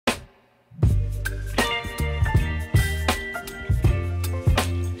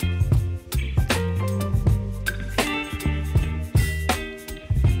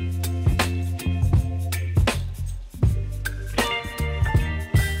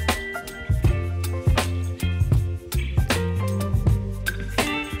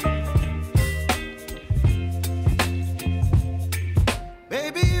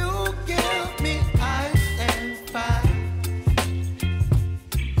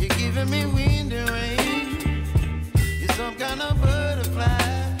giving me wind and rain. You're some kind of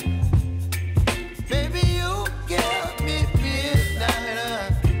butterfly. Baby, you give me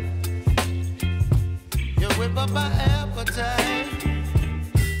midnight. You whip up my appetite.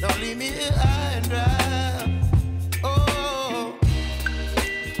 Don't leave me here high and dry. Oh,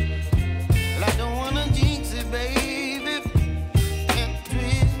 well, I don't wanna jinx it, baby, and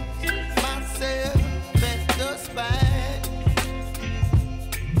twist myself at the spine.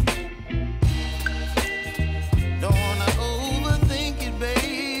 Don't wanna overthink it,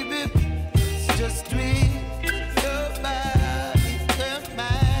 baby. It's just twist your body and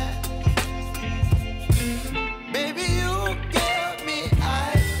mine. Baby, you give me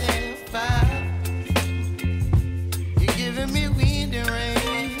ice and fire. You're giving me wind and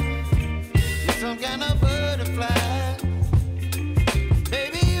rain. You're some kind of butterfly.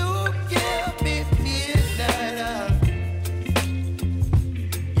 Baby, you give me midnight.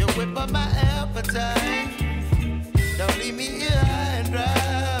 You whip up my appetite. Don't leave me here high and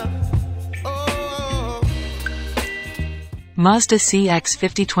dry. Oh. Mazda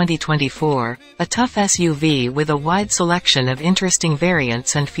CX-50 2024, a tough SUV with a wide selection of interesting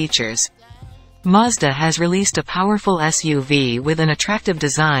variants and features. Mazda has released a powerful SUV with an attractive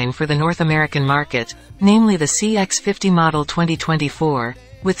design for the North American market, namely the CX-50 model 2024,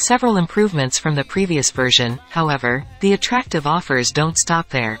 with several improvements from the previous version. However, the attractive offers don't stop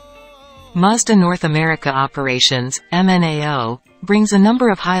there. Mazda North America Operations, MNAO, brings a number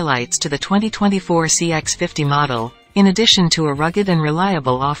of highlights to the 2024 CX-50 model, in addition to a rugged and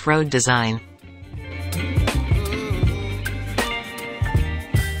reliable off-road design.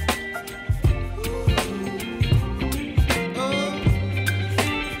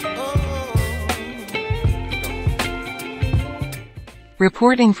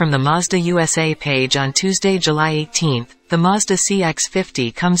 Reporting from the Mazda USA page on Tuesday, July 18, the Mazda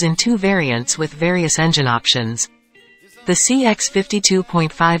CX-50 comes in two variants with various engine options. The CX-50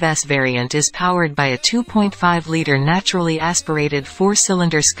 2.5S variant is powered by a 2.5-liter naturally aspirated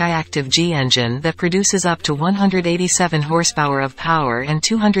four-cylinder Skyactiv G engine that produces up to 187 horsepower of power and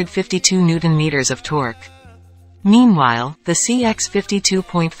 252 Nm of torque. Meanwhile, the CX-50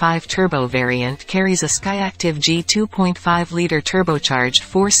 2.5 turbo variant carries a Skyactiv G 2.5-liter turbocharged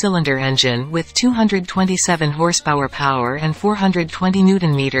four-cylinder engine with 227 horsepower power and 420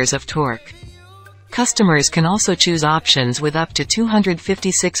 Nm of torque. Customers can also choose options with up to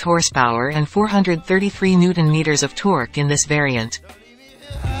 256 horsepower and 433 Nm of torque in this variant.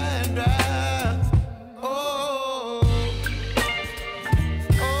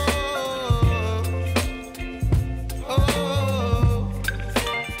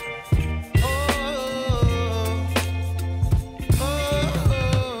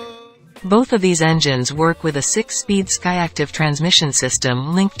 Both of these engines work with a 6-speed Skyactiv transmission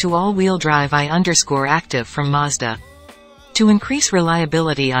system linked to all-wheel drive i_active from Mazda. To increase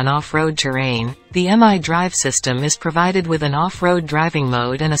reliability on off-road terrain, the MI drive system is provided with an off-road driving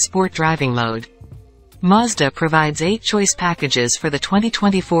mode and a sport driving mode. Mazda provides 8 choice packages for the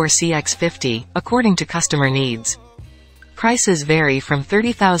 2024 CX-50, according to customer needs. Prices vary from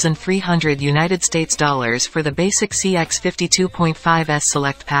 $30,300 for the basic CX-50 2.5S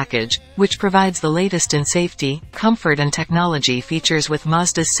Select package, which provides the latest in safety, comfort and technology features with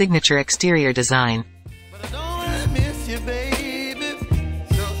Mazda's signature exterior design. But I don't really miss you, baby,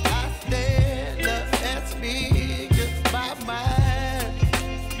 so I stand up and speak just my mind.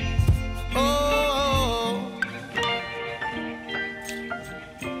 Oh.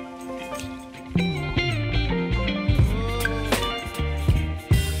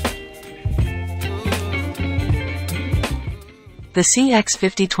 The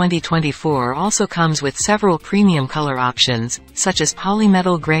CX-50 2024 also comes with several premium color options, such as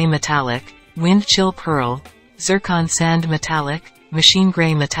Polymetal Gray Metallic, Wind Chill Pearl, Zircon Sand Metallic, Machine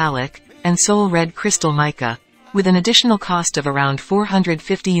Gray Metallic, and Soul Red Crystal Mica, with an additional cost of around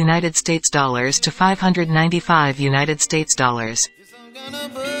 $450 to $595.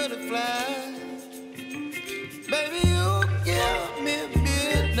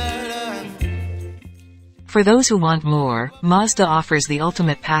 For those who want more, Mazda offers the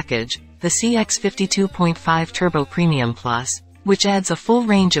ultimate package, the CX-50 2.5 Turbo Premium Plus, which adds a full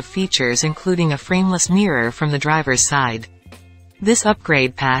range of features including a frameless mirror from the driver's side. This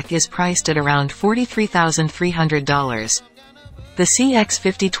upgrade pack is priced at around $43,300. The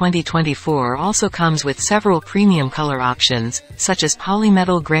CX-50 2024 also comes with several premium color options, such as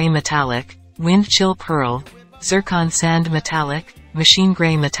Polymetal Gray Metallic, Wind Chill Pearl, Zircon Sand Metallic, Machine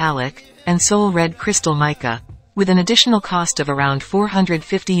Gray Metallic, and Soul Red Crystal Mica, with an additional cost of around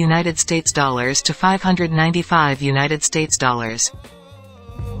 $450 to $595.